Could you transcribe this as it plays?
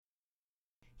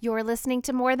You're listening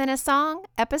to More Than a Song,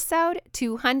 episode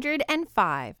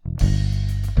 205.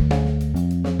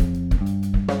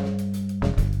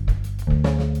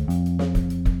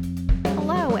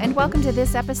 Hello, and welcome to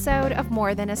this episode of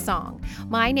More Than a Song.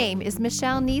 My name is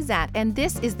Michelle Nizat, and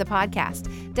this is the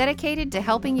podcast dedicated to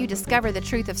helping you discover the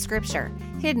truth of Scripture,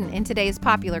 hidden in today's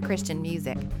popular Christian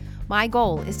music. My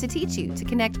goal is to teach you to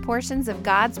connect portions of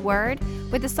God's Word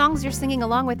with the songs you're singing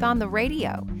along with on the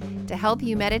radio, to help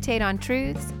you meditate on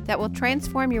truths that will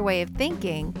transform your way of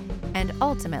thinking and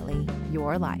ultimately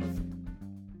your life.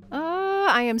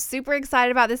 I am super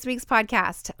excited about this week's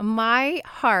podcast. My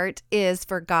heart is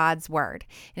for God's Word.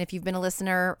 And if you've been a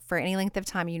listener for any length of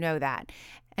time, you know that.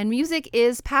 And music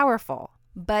is powerful,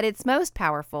 but it's most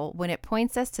powerful when it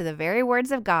points us to the very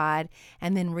words of God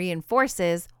and then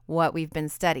reinforces what we've been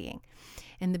studying.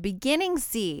 And the beginning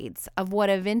seeds of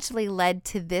what eventually led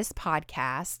to this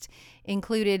podcast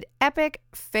included epic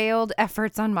failed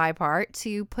efforts on my part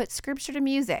to put Scripture to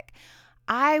music.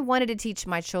 I wanted to teach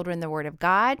my children the Word of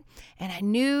God, and I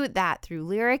knew that through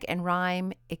lyric and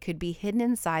rhyme, it could be hidden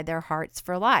inside their hearts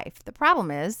for life. The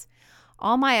problem is,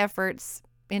 all my efforts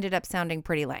ended up sounding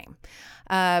pretty lame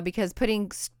because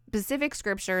putting specific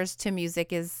scriptures to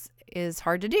music is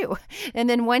hard to do. And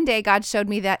then one day God showed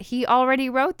me that He already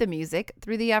wrote the music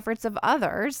through the efforts of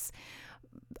others,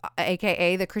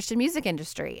 aka the Christian music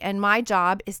industry. And my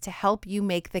job is to help you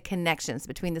make the connections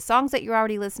between the songs that you're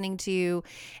already listening to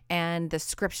and the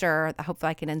scripture that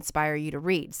hopefully I can inspire you to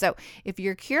read. So if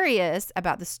you're curious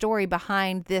about the story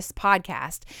behind this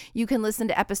podcast, you can listen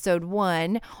to episode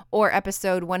 1 or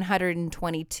episode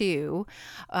 122,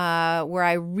 where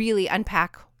I really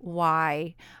unpack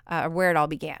why, where it all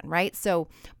began, right? So,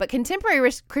 but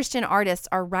contemporary Christian artists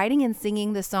are writing and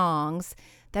singing the songs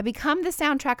that become the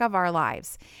soundtrack of our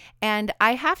lives. And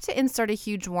I have to insert a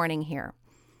huge warning here.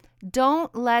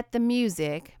 Don't let the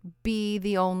music be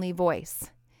the only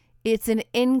voice. It's an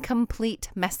incomplete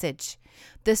message.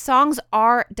 The songs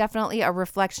are definitely a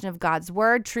reflection of God's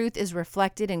Word. Truth is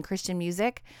reflected in Christian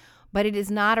music, but it is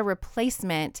not a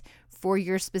replacement for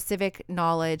your specific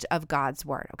knowledge of God's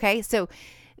Word, okay? So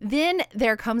then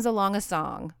there comes along a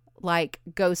song like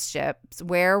Ghost Ship's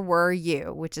Where Were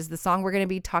You?, which is the song we're going to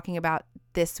be talking about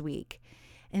this week.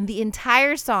 And the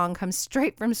entire song comes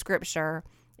straight from Scripture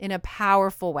in a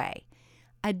powerful way,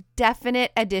 a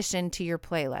definite addition to your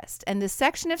playlist. And the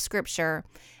section of Scripture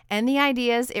and the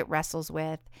ideas it wrestles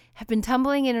with have been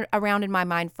tumbling around in my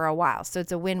mind for a while. So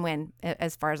it's a win-win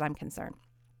as far as I'm concerned.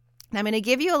 Now I'm going to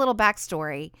give you a little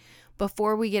backstory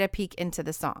before we get a peek into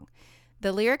the song.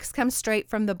 The lyrics come straight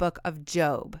from the book of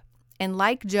Job. And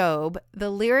like Job, the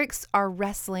lyrics are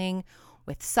wrestling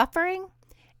with suffering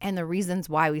and the reasons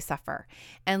why we suffer.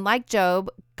 And like Job,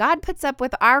 God puts up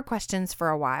with our questions for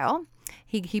a while.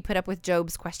 He put up with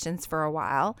Job's questions for a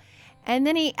while. And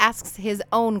then he asks his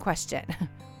own question.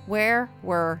 Where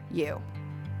were you?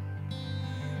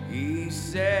 He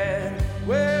said,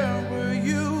 where were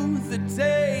you the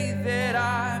day that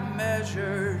I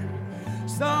measured,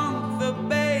 sunk the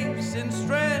base and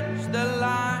stretched the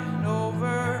line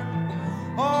over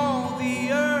all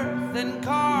the earth and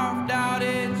carved out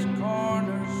its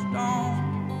cornerstone?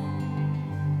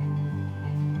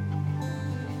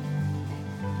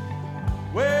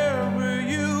 Where were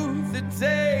you the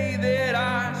day that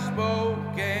I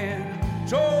spoke and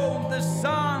told the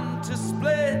sun to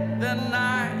split the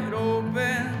night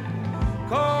open,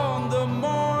 called the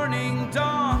morning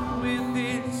dawn with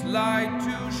its light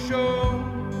to show?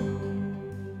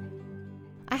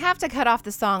 I have to cut off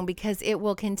the song because it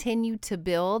will continue to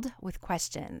build with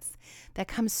questions that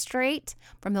come straight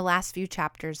from the last few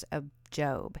chapters of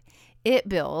Job. It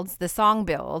builds, the song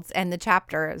builds, and the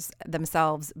chapters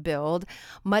themselves build,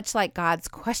 much like God's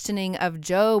questioning of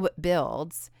Job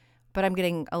builds. But I'm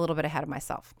getting a little bit ahead of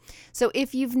myself. So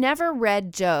if you've never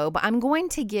read Job, I'm going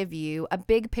to give you a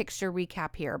big picture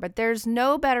recap here, but there's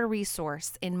no better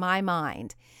resource in my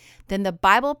mind than the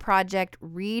Bible Project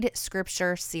Read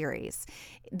Scripture series.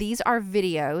 These are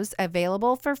videos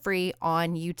available for free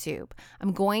on YouTube.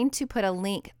 I'm going to put a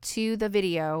link to the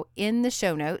video in the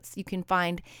show notes. You can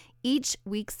find each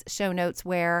week's show notes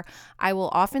where I will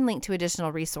often link to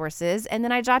additional resources, and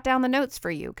then I jot down the notes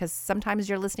for you because sometimes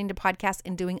you're listening to podcasts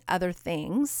and doing other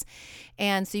things.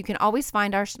 And so you can always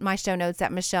find my show notes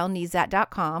at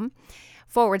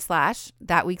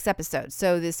michellenezat.com/that week's episode.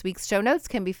 So this week's show notes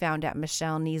can be found at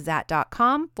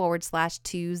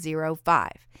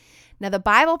michellenezat.com/205. Now, the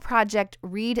Bible Project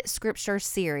Read Scripture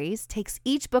series takes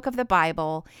each book of the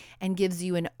Bible and gives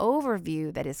you an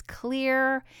overview that is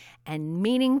clear and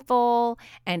meaningful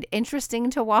and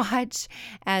interesting to watch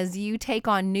as you take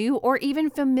on new or even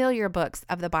familiar books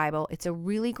of the Bible. It's a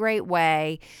really great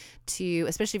way to,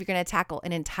 especially if you're going to tackle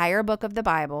an entire book of the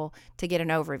Bible, to get an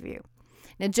overview.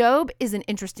 Now, Job is an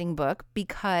interesting book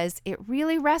because it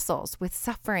really wrestles with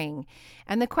suffering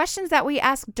and the questions that we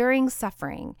ask during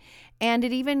suffering. And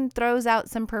it even throws out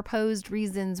some proposed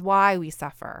reasons why we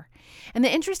suffer. And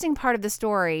the interesting part of the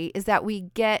story is that we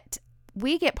get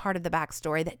part of the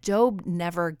backstory that Job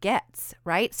never gets,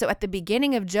 right? So at the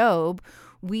beginning of Job,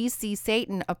 we see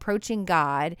Satan approaching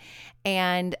God,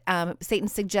 and Satan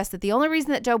suggests that the only reason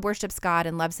that Job worships God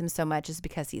and loves him so much is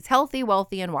because he's healthy,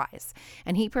 wealthy, and wise.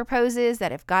 And he proposes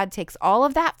that if God takes all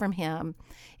of that from him,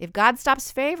 if God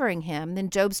stops favoring him,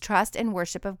 then Job's trust and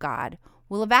worship of God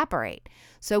will evaporate.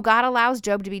 So God allows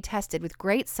Job to be tested with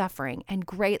great suffering and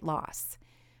great loss,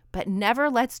 but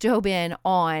never lets Job in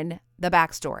on the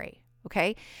backstory,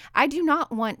 okay? I do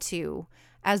not want to,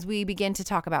 as we begin to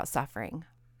talk about suffering,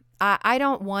 I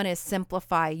don't want to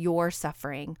simplify your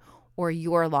suffering or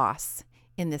your loss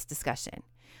in this discussion.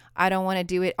 I don't want to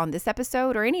do it on this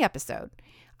episode or any episode.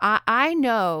 I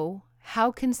know how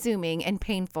consuming and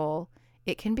painful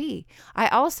it can be. I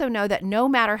also know that no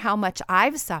matter how much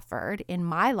I've suffered in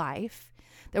my life,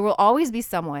 there will always be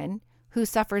someone who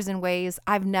suffers in ways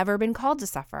I've never been called to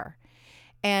suffer.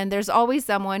 And there's always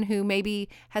someone who maybe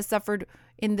has suffered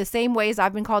in the same ways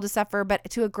I've been called to suffer, but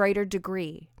to a greater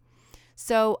degree.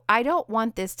 So I don't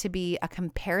want this to be a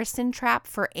comparison trap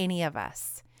for any of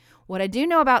us. What I do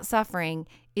know about suffering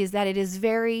is that it is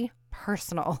very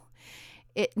personal.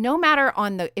 No matter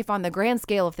if on the grand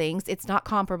scale of things, it's not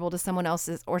comparable to someone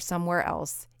else's or somewhere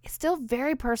else, it's still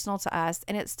very personal to us,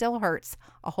 and it still hurts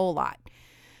a whole lot.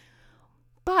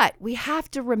 But we have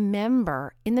to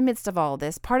remember, in the midst of all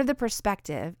this, part of the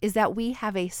perspective is that we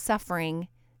have a suffering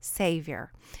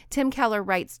Savior. Tim Keller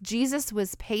writes, Jesus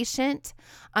was patient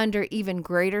under even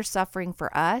greater suffering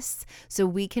for us, so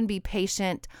we can be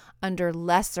patient under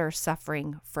lesser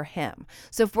suffering for him.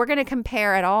 So if we're going to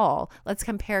compare at all, let's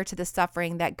compare to the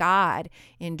suffering that God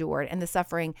endured and the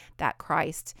suffering that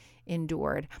Christ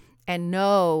endured, and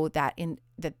know that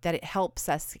that it helps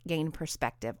us gain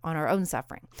perspective on our own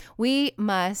suffering. We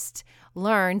must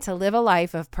learn to live a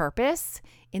life of purpose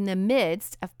in the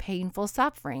midst of painful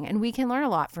suffering, and we can learn a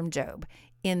lot from Job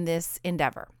in this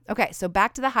endeavor. Okay, so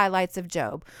back to the highlights of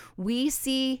Job. We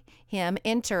see him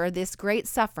enter this great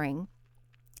suffering,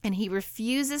 and he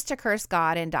refuses to curse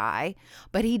God and die,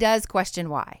 but he does question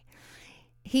why.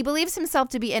 He believes himself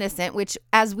to be innocent, which,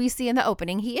 as we see in the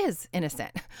opening, he is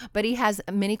innocent, but he has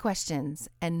many questions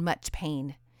and much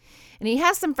pain. And he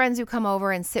has some friends who come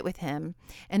over and sit with him.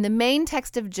 And the main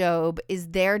text of Job is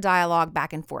their dialogue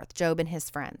back and forth, Job and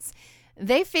his friends.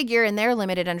 They figure in their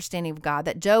limited understanding of God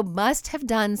that Job must have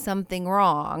done something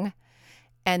wrong,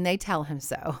 and they tell him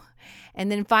so.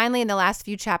 And then finally, in the last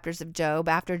few chapters of Job,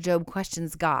 after Job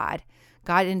questions God,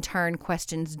 God in turn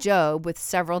questions Job with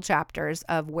several chapters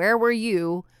of "where were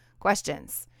you?"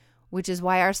 questions, which is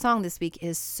why our song this week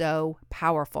is so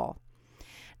powerful.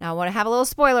 Now, I want to have a little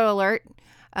spoiler alert.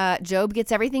 Job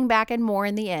gets everything back and more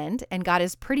in the end, and God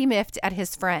is pretty miffed at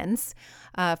his friends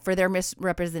for their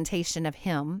misrepresentation of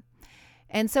him.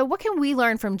 And so what can we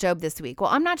learn from Job this week? Well,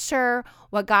 I'm not sure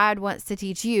what God wants to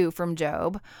teach you from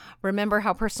Job. Remember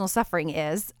how personal suffering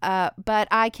is, but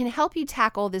I can help you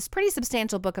tackle this pretty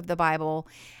substantial book of the Bible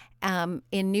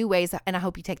in new ways, and I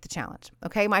hope you take the challenge.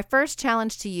 Okay, my first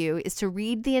challenge to you is to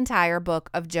read the entire book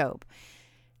of Job.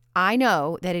 I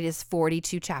know that it is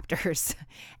 42 chapters,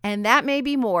 and that may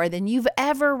be more than you've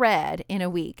ever read in a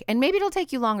week, and maybe it'll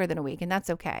take you longer than a week, and that's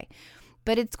okay.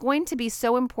 But it's going to be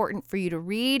so important for you to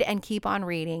read and keep on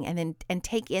reading and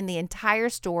take in the entire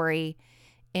story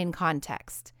in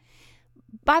context.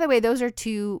 By the way, those are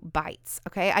 2 BITES,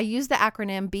 okay? I use the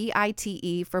acronym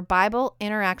BITE for Bible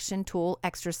Interaction Tool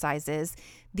Exercises.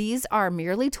 These are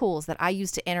merely tools that I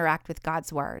use to interact with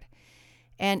God's Word.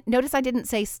 And notice I didn't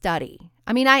say study.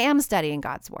 I mean, I am studying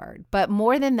God's Word, but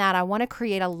more than that, I want to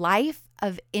create a life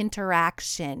of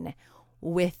interaction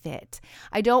with it.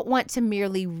 I don't want to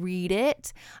merely read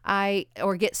it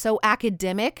or get so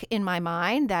academic in my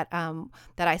mind that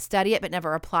I study it but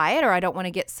never apply it, or I don't want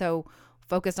to get so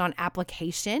focused on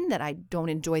application that I don't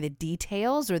enjoy the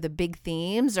details or the big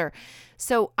themes,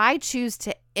 so I choose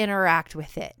to interact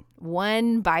with it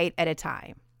one bite at a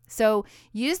time. So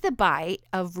use the bite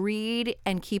of read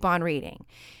and keep on reading.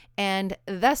 And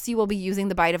thus you will be using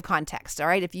the bite of context, all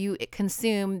right, if you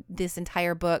consume this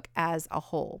entire book as a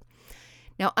whole.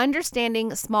 Now,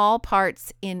 understanding small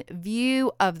parts in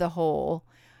view of the whole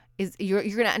is you're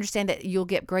going to understand that you'll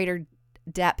get greater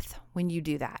depth when you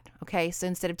do that. Okay. So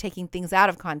instead of taking things out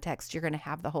of context, you're going to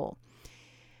have the whole.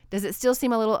 Does it still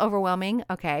seem a little overwhelming?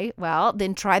 Okay. Well,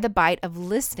 then try the bite of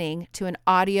listening to an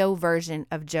audio version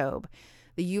of Job.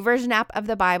 The YouVersion app of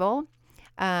the Bible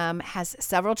has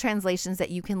several translations that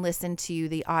you can listen to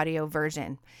the audio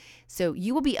version. So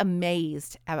you will be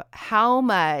amazed at how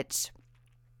much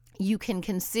you can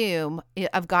consume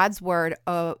of God's word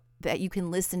that you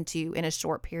can listen to in a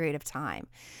short period of time.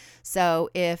 So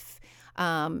if,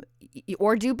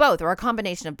 or do both or a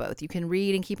combination of both. You can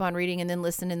read and keep on reading and then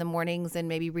listen in the mornings and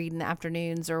maybe read in the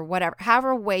afternoons or whatever,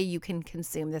 however way you can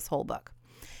consume this whole book.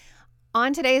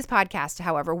 On today's podcast,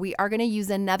 however, we are going to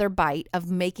use another bite of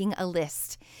making a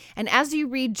list. And as you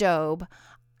read Job,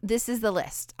 this is the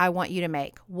list I want you to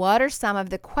make. What are some of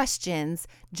the questions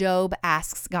Job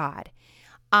asks God?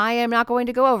 I am not going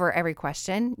to go over every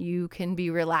question. You can be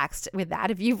relaxed with that.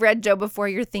 If you've read Job before,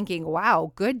 you're thinking,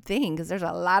 wow, good thing, because there's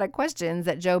a lot of questions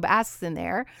that Job asks in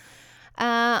there.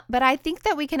 But I think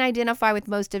that we can identify with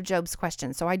most of Job's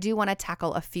questions. So I do want to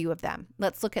tackle a few of them.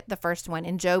 Let's look at the first one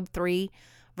in Job 3,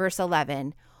 verse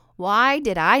 11. Why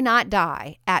did I not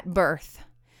die at birth,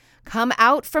 come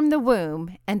out from the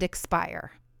womb and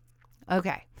expire?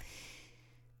 Okay.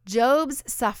 Job's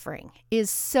suffering is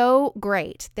so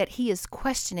great that he is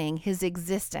questioning his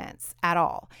existence at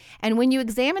all. And when you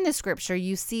examine the scripture,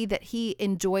 you see that he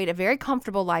enjoyed a very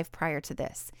comfortable life prior to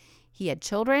this. He had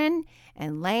children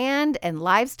and land and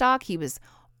livestock. He was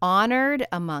honored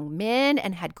among men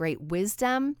and had great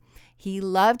wisdom. He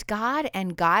loved God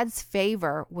and God's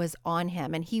favor was on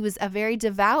him. And he was a very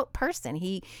devout person.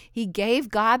 He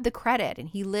gave God the credit and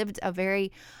he lived a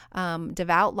very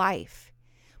devout life.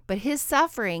 But his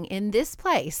suffering in this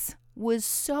place was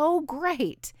so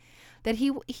great that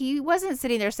he wasn't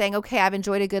sitting there saying, okay, I've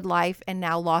enjoyed a good life and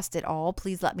now lost it all.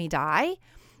 Please let me die.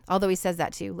 Although he says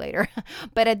that too later.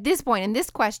 But at this point in this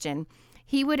question,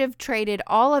 he would have traded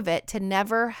all of it to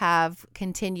never have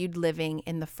continued living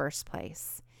in the first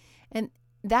place. And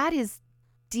that is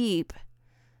deep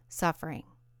suffering,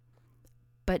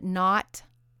 but not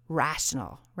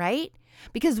rational, right?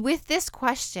 Because with this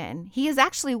question, he is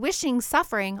actually wishing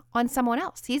suffering on someone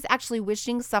else. He's actually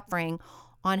wishing suffering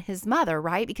on his mother,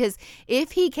 right? Because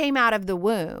if he came out of the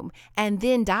womb and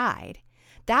then died,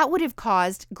 that would have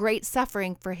caused great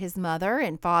suffering for his mother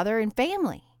and father and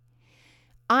family.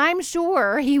 I'm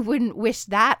sure he wouldn't wish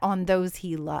that on those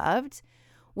he loved.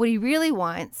 What he really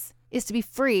wants is to be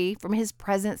free from his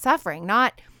present suffering,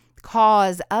 not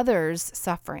cause others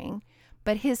suffering.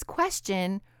 But his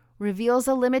question reveals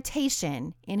a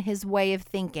limitation in his way of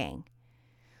thinking.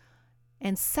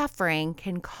 And suffering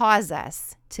can cause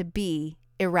us to be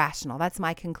irrational. That's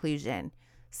my conclusion.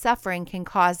 Suffering can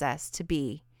cause us to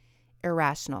be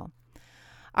irrational.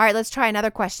 All right, let's try another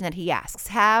question that he asks.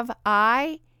 Have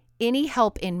I any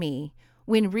help in me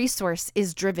when resource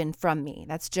is driven from me?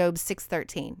 That's Job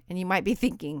 6:13. And you might be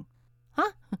thinking,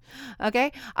 huh?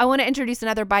 Okay, I want to introduce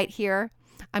another bite here.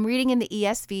 I'm reading in the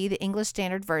ESV, the English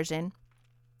Standard Version,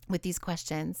 with these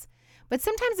questions, but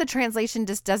sometimes the translation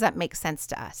just doesn't make sense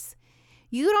to us.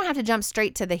 You don't have to jump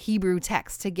straight to the Hebrew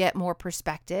text to get more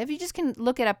perspective. You just can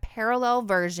look at a parallel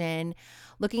version,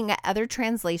 looking at other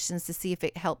translations to see if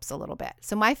it helps a little bit.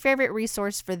 So my favorite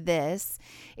resource for this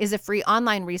is a free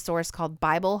online resource called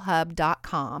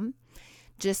BibleHub.com.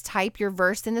 Just type your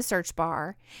verse in the search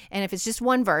bar. And if it's just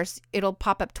one verse, it'll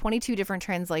pop up 22 different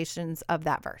translations of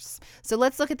that verse. So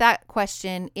let's look at that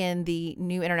question in the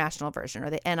New International Version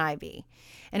or the NIV.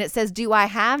 And it says, do I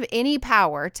have any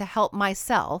power to help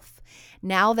myself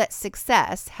now that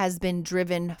success has been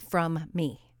driven from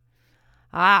me?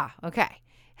 Okay.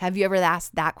 Have you ever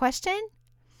asked that question?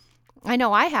 I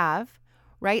know I have,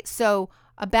 right? So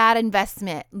a bad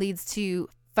investment leads to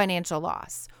financial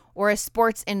loss. Or a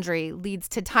sports injury leads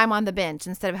to time on the bench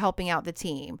instead of helping out the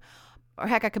team. Or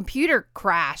heck, a computer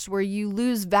crash where you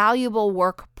lose valuable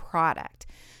work product.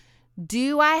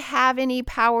 Do I have any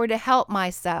power to help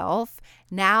myself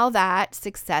now that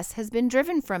success has been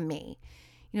driven from me?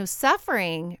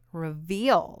 Suffering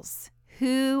reveals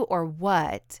who or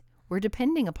what we're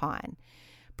depending upon.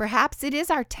 Perhaps it is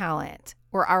our talent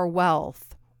or our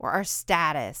wealth or our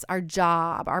status, our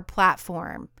job, our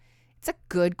platform. It's a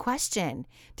good question.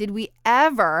 Did we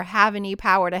ever have any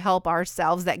power to help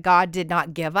ourselves that God did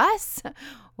not give us?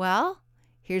 Well,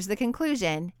 here's the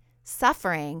conclusion.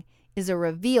 Suffering is a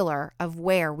revealer of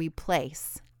where we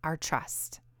place our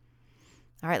trust.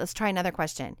 All right, let's try another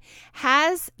question.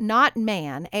 Has not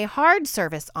man a hard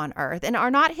service on earth, and are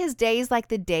not his days like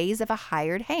the days of a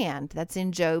hired hand? That's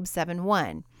in Job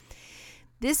 7:1.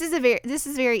 This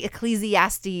is very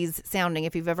Ecclesiastes sounding.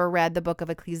 If you've ever read the book of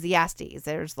Ecclesiastes,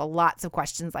 there's lots of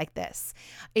questions like this.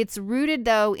 It's rooted,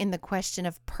 though, in the question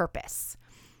of purpose.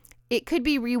 It could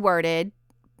be reworded,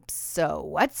 so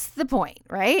what's the point,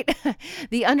 right?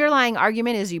 The underlying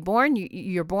argument is you're born,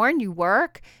 you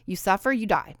work, you suffer, you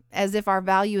die, as if our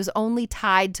value is only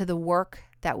tied to the work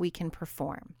that we can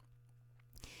perform.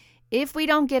 If we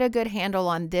don't get a good handle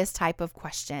on this type of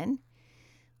question,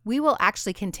 we will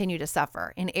actually continue to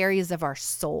suffer in areas of our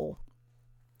soul,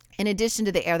 in addition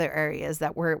to the other areas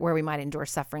that where we might endure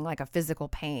suffering, like a physical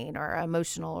pain or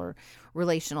emotional or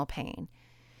relational pain.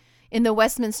 In the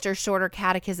Westminster Shorter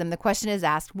Catechism, the question is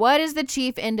asked, what is the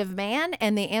chief end of man?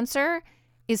 And the answer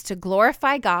is to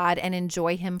glorify God and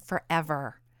enjoy him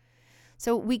forever.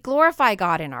 So we glorify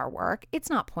God in our work.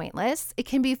 It's not pointless. It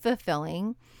can be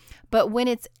fulfilling. But when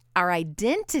it's our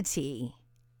identity,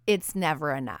 it's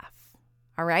never enough.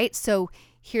 All right, so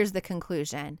here's the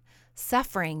conclusion.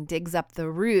 Suffering digs up the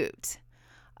root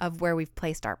of where we've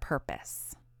placed our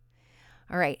purpose.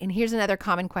 All right, and here's another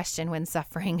common question when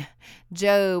suffering.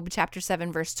 Job chapter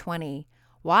 7, verse 20.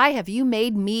 Why have you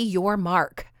made me your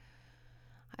mark?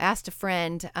 I asked a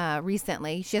friend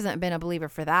recently. She hasn't been a believer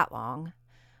for that long.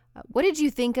 What did you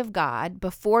think of God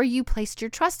before you placed your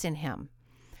trust in him?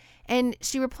 And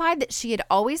she replied that she had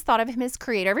always thought of him as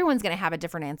creator. Everyone's going to have a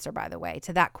different answer, by the way,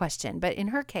 to that question. But in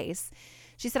her case,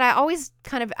 she said, I always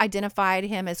kind of identified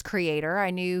him as creator.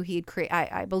 I knew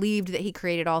I believed that he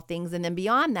created all things. And then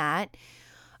beyond that,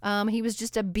 he was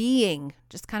just a being,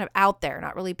 just kind of out there,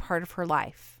 not really part of her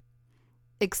life,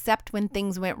 except when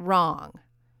things went wrong.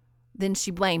 Then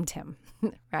she blamed him,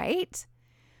 right?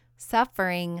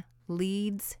 Suffering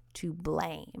leads to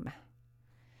blame.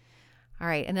 All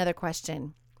right, another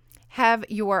question. Have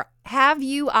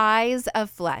you eyes of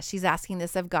flesh? He's asking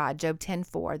this of God, Job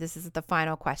 10:4. This is the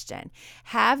final question.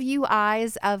 Have you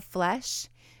eyes of flesh?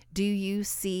 Do you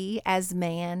see as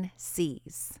man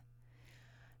sees?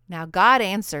 Now, God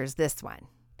answers this one.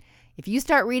 If you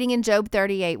start reading in Job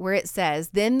 38, where it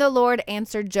says, then the Lord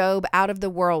answered Job out of the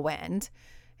whirlwind,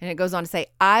 and it goes on to say,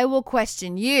 I will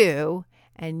question you,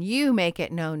 and you make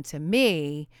it known to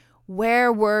me.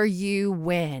 Where were you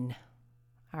when?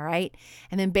 All right.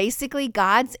 And then basically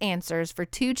God's answers for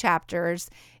 2 chapters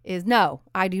is, no,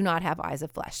 I do not have eyes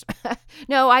of flesh.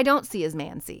 No, I don't see as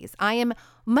man sees. I am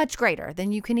much greater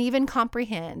than you can even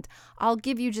comprehend. I'll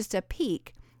give you just a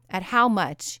peek at how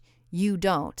much you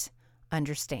don't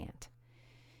understand.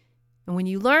 And when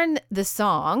you learn the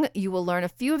song, you will learn a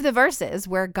few of the verses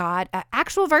where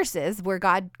actual verses where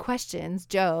God questions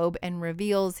Job and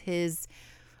reveals his,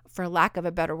 for lack of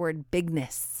a better word,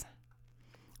 bigness.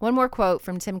 One more quote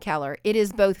from Tim Keller. It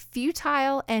is both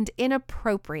futile and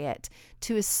inappropriate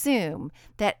to assume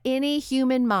that any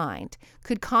human mind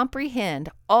could comprehend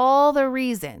all the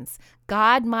reasons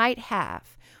God might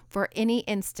have for any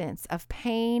instance of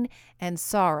pain and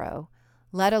sorrow,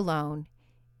 let alone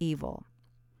evil.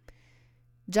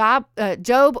 Job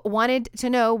wanted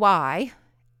to know why,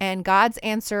 and God's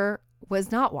answer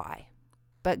was not why,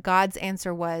 but God's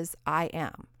answer was, I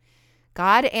am.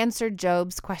 God answered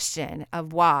Job's question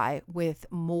of why with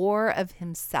more of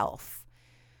himself.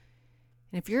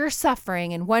 And if you're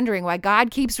suffering and wondering why God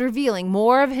keeps revealing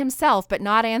more of himself but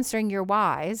not answering your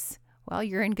whys, well,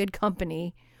 you're in good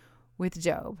company with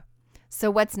Job.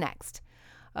 So what's next?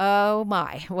 Oh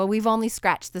my. Well, we've only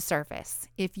scratched the surface.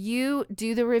 If you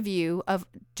do the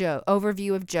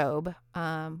overview of Job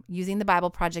using the Bible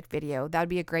Project video, that would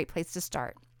be a great place to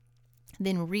start.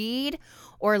 Then read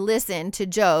or listen to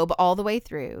Job all the way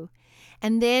through,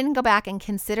 and then go back and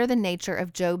consider the nature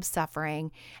of Job's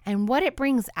suffering and what it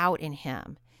brings out in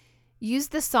him. Use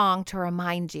the song to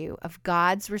remind you of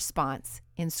God's response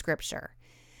in Scripture.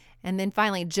 And then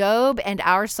finally, Job and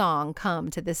our song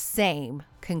come to the same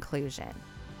conclusion.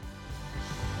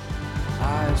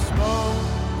 I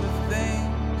spoke of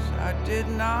things I did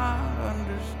not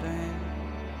understand,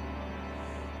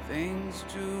 things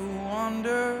too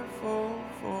wonderful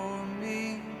for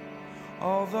me,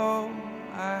 although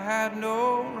I had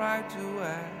no right to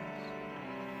ask.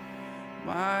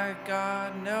 My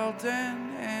God knelt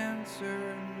and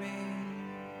answered me.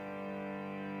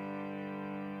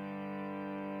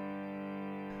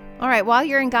 All right, while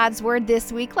you're in God's Word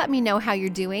this week, let me know how you're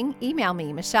doing. Email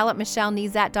me,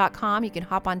 Michelle@michellenezat.com. You can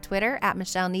hop on Twitter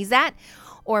 @MichelleNezat,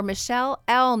 or Michelle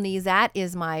L. Nezat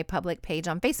is my public page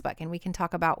on Facebook, and we can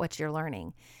talk about what you're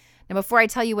learning. Now, before I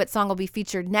tell you what song will be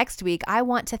featured next week, I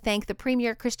want to thank the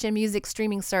premier Christian music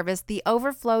streaming service,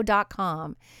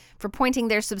 theoverflow.com, for pointing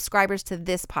their subscribers to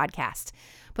this podcast.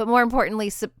 But more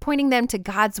importantly, pointing them to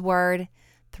God's Word,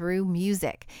 through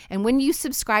music. And when you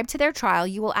subscribe to their trial,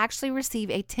 you will actually receive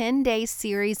a 10-day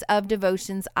series of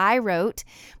devotions I wrote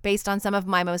based on some of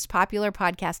my most popular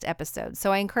podcast episodes.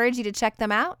 So I encourage you to check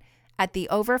them out at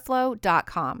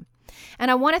theoverflow.com.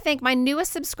 And I want to thank my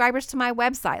newest subscribers to my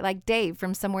website, like Dave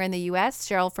from somewhere in the U.S.,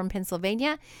 Cheryl from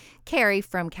Pennsylvania, Carrie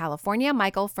from California,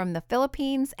 Michael from the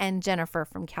Philippines, and Jennifer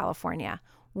from California.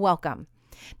 Welcome.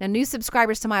 Now, new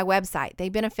subscribers to my website, they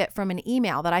benefit from an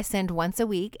email that I send once a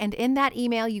week. And in that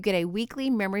email, you get a weekly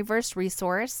memory verse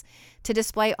resource to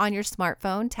display on your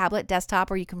smartphone, tablet,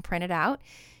 desktop, or you can print it out.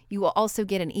 You will also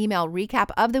get an email recap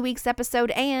of the week's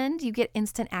episode, and you get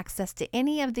instant access to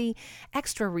any of the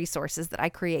extra resources that I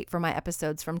create for my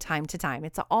episodes from time to time.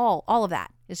 It's all of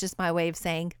that. It's just my way of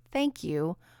saying thank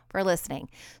you for listening.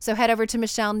 So head over to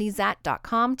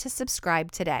michellenezat.com to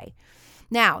subscribe today.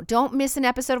 Now, don't miss an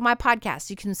episode of my podcast.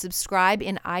 You can subscribe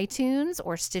in iTunes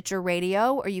or Stitcher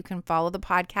Radio, or you can follow the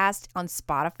podcast on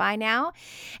Spotify now.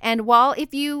 And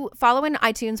if you follow in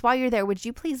iTunes, while you're there, would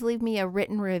you please leave me a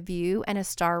written review and a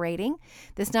star rating?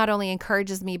 This not only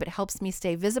encourages me, but helps me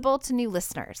stay visible to new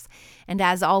listeners. And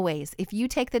as always, if you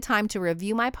take the time to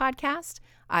review my podcast,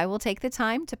 I will take the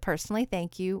time to personally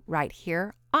thank you right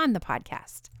here on the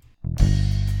podcast.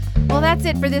 Well, that's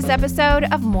it for this episode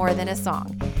of More Than a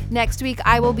Song. Next week,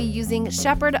 I will be using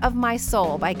Shepherd of My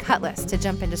Soul by Cutlass to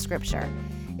jump into scripture.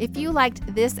 If you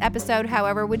liked this episode,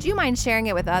 however, would you mind sharing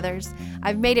it with others?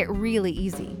 I've made it really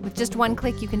easy. With just one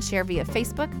click, you can share via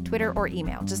Facebook, Twitter, or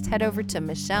email. Just head over to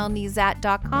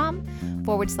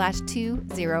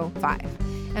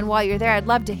michellenezat.com/205. And while you're there, I'd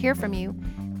love to hear from you.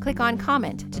 Click on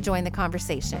comment to join the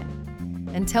conversation.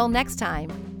 Until next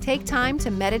time, take time to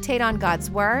meditate on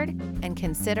God's word and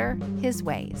consider his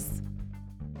ways.